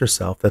convinced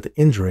herself that the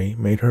injury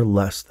made her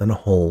less than a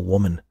whole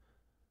woman.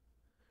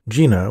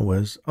 Gina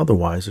was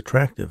otherwise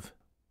attractive.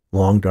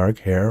 Long dark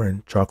hair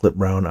and chocolate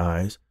brown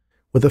eyes,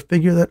 with a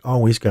figure that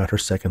always got her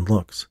second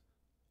looks.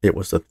 It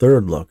was the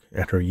third look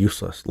at her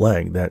useless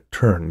leg that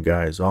turned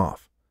guys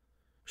off.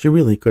 She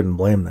really couldn't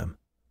blame them.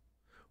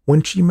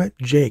 When she met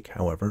Jake,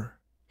 however,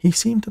 he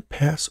seemed to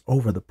pass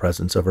over the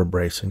presence of her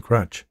brace and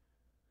crutch.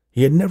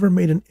 He had never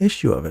made an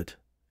issue of it,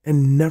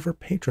 and never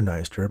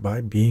patronized her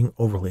by being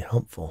overly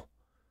helpful.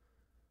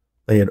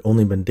 They had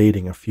only been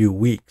dating a few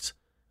weeks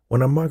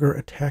when a mugger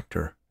attacked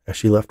her as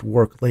she left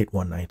work late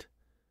one night.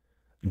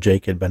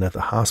 Jake had been at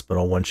the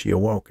hospital when she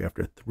awoke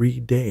after 3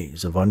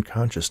 days of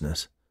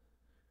unconsciousness.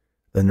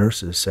 The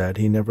nurses said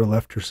he never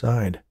left her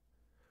side.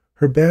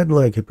 Her bad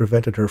leg had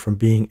prevented her from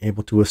being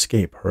able to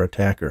escape her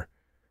attacker,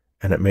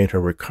 and it made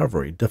her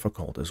recovery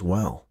difficult as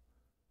well.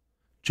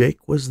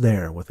 Jake was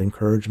there with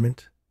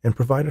encouragement and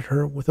provided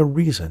her with a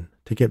reason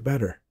to get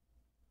better.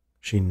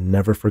 She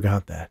never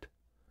forgot that.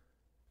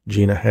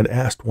 Gina had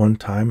asked one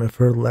time if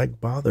her leg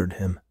bothered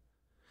him,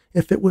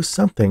 if it was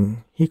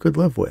something he could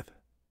live with.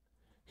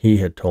 He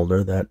had told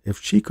her that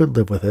if she could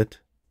live with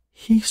it,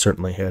 he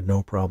certainly had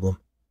no problem.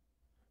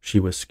 She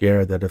was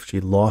scared that if she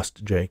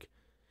lost Jake,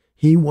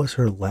 he was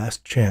her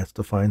last chance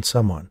to find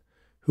someone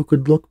who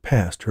could look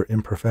past her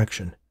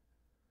imperfection.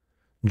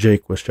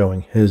 Jake was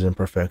showing his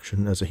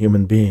imperfection as a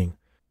human being,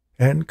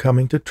 and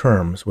coming to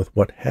terms with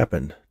what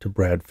happened to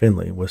Brad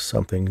Finley was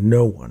something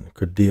no one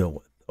could deal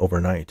with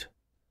overnight.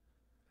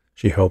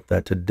 She hoped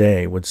that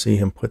today would see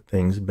him put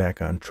things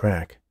back on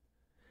track.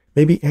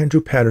 Maybe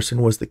Andrew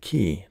Patterson was the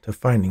key to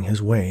finding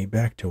his way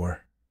back to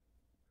her.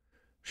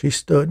 She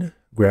stood,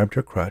 grabbed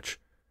her crutch,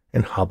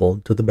 and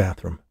hobbled to the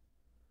bathroom.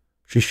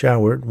 She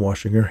showered,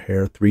 washing her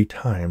hair 3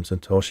 times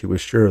until she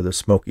was sure the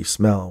smoky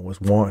smell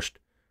was washed,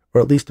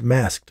 or at least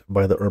masked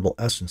by the Herbal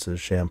Essences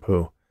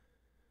shampoo.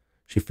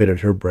 She fitted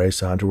her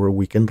brace onto her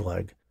weakened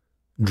leg,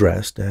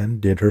 dressed,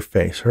 and did her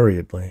face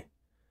hurriedly.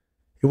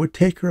 It would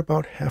take her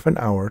about half an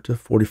hour to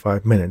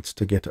 45 minutes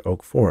to get to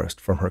Oak Forest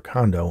from her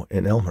condo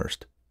in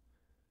Elmhurst.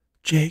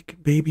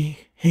 "Jake,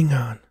 baby, hang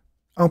on.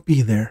 I'll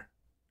be there,"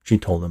 she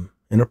told him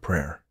in a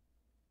prayer.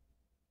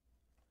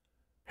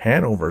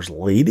 "Hanover's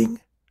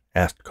leading?"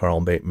 asked Carl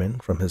Bateman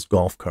from his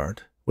golf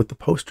cart, with the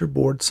poster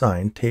board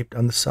sign taped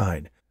on the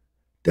side,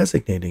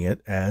 designating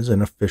it as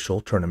an official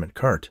tournament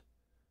cart.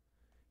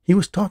 He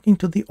was talking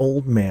to the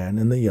old man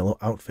in the yellow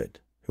outfit,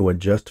 who had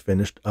just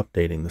finished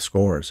updating the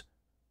scores.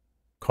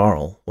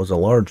 Carl was a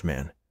large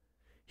man.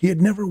 He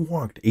had never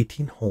walked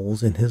 18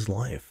 holes in his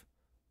life,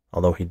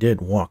 although he did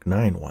walk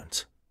 9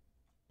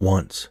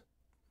 once.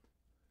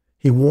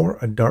 He wore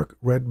a dark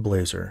red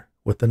blazer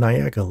with the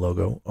Niagara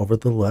logo over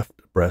the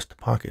left breast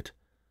pocket.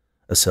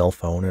 A cell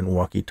phone and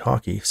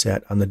walkie-talkie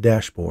sat on the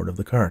dashboard of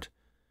the cart.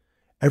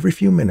 Every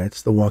few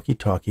minutes, the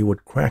walkie-talkie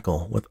would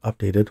crackle with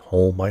updated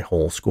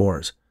hole-by-hole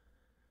scores.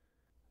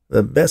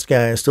 "The best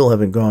guys still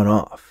haven't gone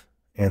off,"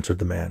 answered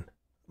the man,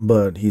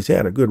 "but he's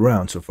had a good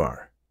round so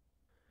far."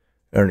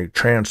 "Any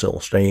chance he'll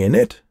stay in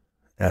it?"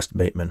 asked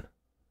Bateman.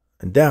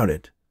 "I doubt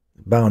it.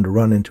 He's bound to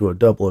run into a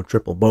double or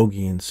triple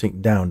bogey and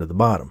sink down to the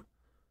bottom."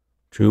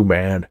 "Too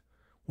bad.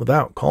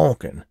 Without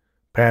Calkin,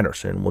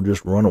 Patterson will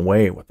just run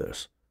away with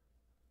this."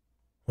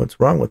 "What's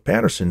wrong with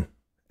Patterson?"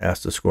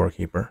 asked the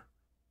scorekeeper.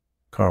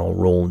 Carl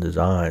rolled his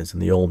eyes,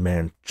 and the old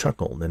man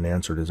chuckled and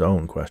answered his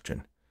own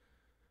question.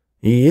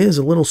 "He is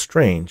a little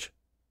strange."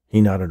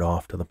 He nodded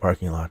off to the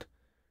parking lot.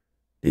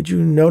 Did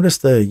you notice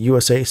the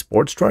USA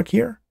sports truck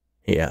here?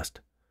 He asked.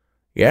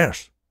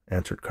 Yes,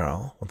 answered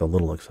Carl with a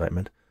little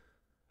excitement.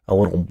 A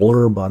little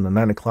blurb on the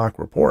 9 o'clock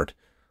report,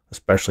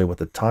 especially with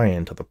the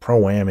tie-in to the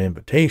Pro-Am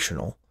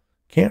Invitational.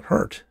 Can't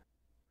hurt.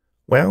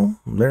 Well,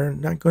 they're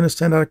not going to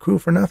send out a crew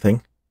for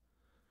nothing.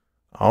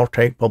 I'll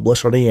take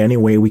publicity any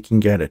way we can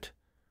get it.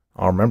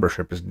 Our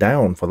membership is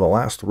down for the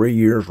last 3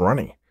 years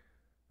running.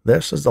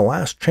 This is the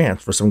last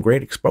chance for some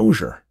great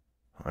exposure.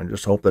 I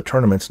just hope the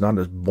tournament's not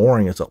as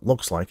boring as it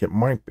looks like it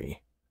might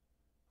be.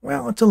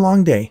 Well, it's a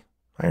long day.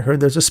 I heard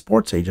there's a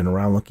sports agent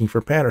around looking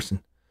for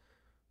Patterson.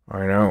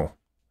 I know.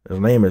 His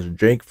name is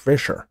Jake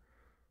Fisher.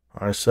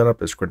 I set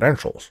up his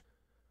credentials.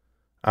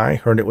 I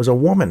heard it was a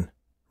woman,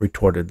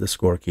 retorted the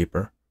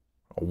scorekeeper.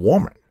 A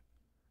woman?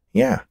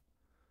 Yeah.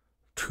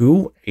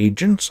 2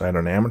 agents at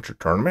an amateur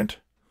tournament?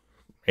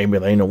 Maybe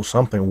they know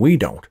something we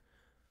don't.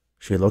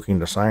 She looking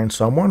to sign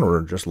someone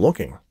or just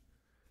looking?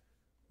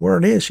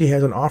 Word is she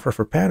has an offer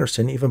for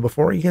Patterson even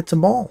before he hits a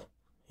ball.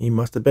 He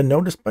must have been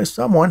noticed by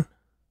someone.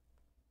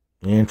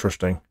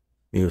 Interesting,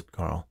 mused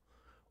Carl.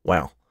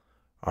 Well,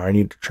 I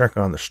need to check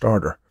on the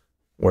starter.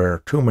 We're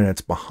 2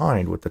 minutes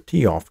behind with the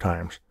tee-off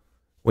times.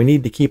 We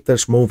need to keep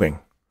this moving.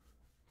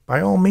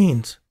 By all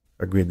means,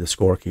 agreed the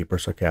scorekeeper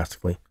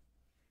sarcastically.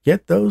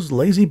 Get those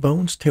lazy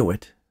bones to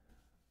it.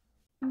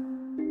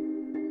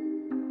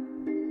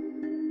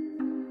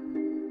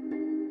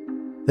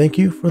 Thank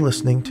you for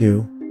listening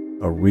to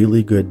A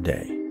Really Good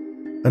Day,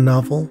 a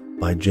novel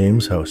by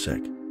James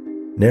Hosek,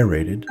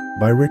 narrated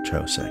by Rich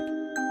Hosek.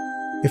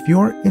 If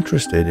you're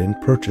interested in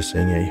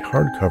purchasing a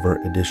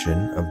hardcover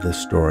edition of this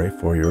story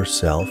for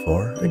yourself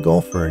or a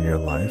golfer in your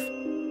life,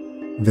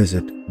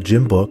 visit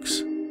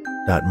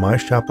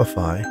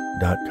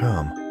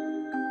gymbooks.myshopify.com.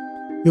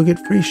 You'll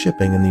get free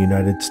shipping in the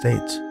United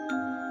States.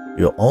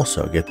 You'll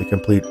also get the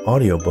complete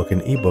audiobook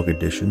and ebook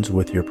editions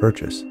with your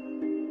purchase.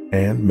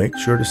 And make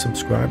sure to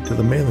subscribe to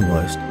the mailing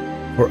list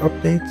for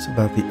updates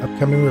about the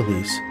upcoming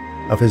release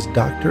of his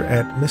Doctor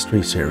at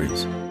Mystery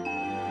series,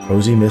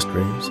 cozy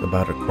mysteries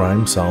about a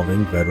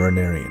crime-solving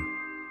veterinarian.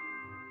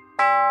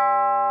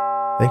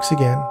 Thanks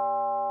again,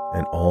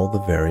 and all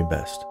the very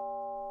best.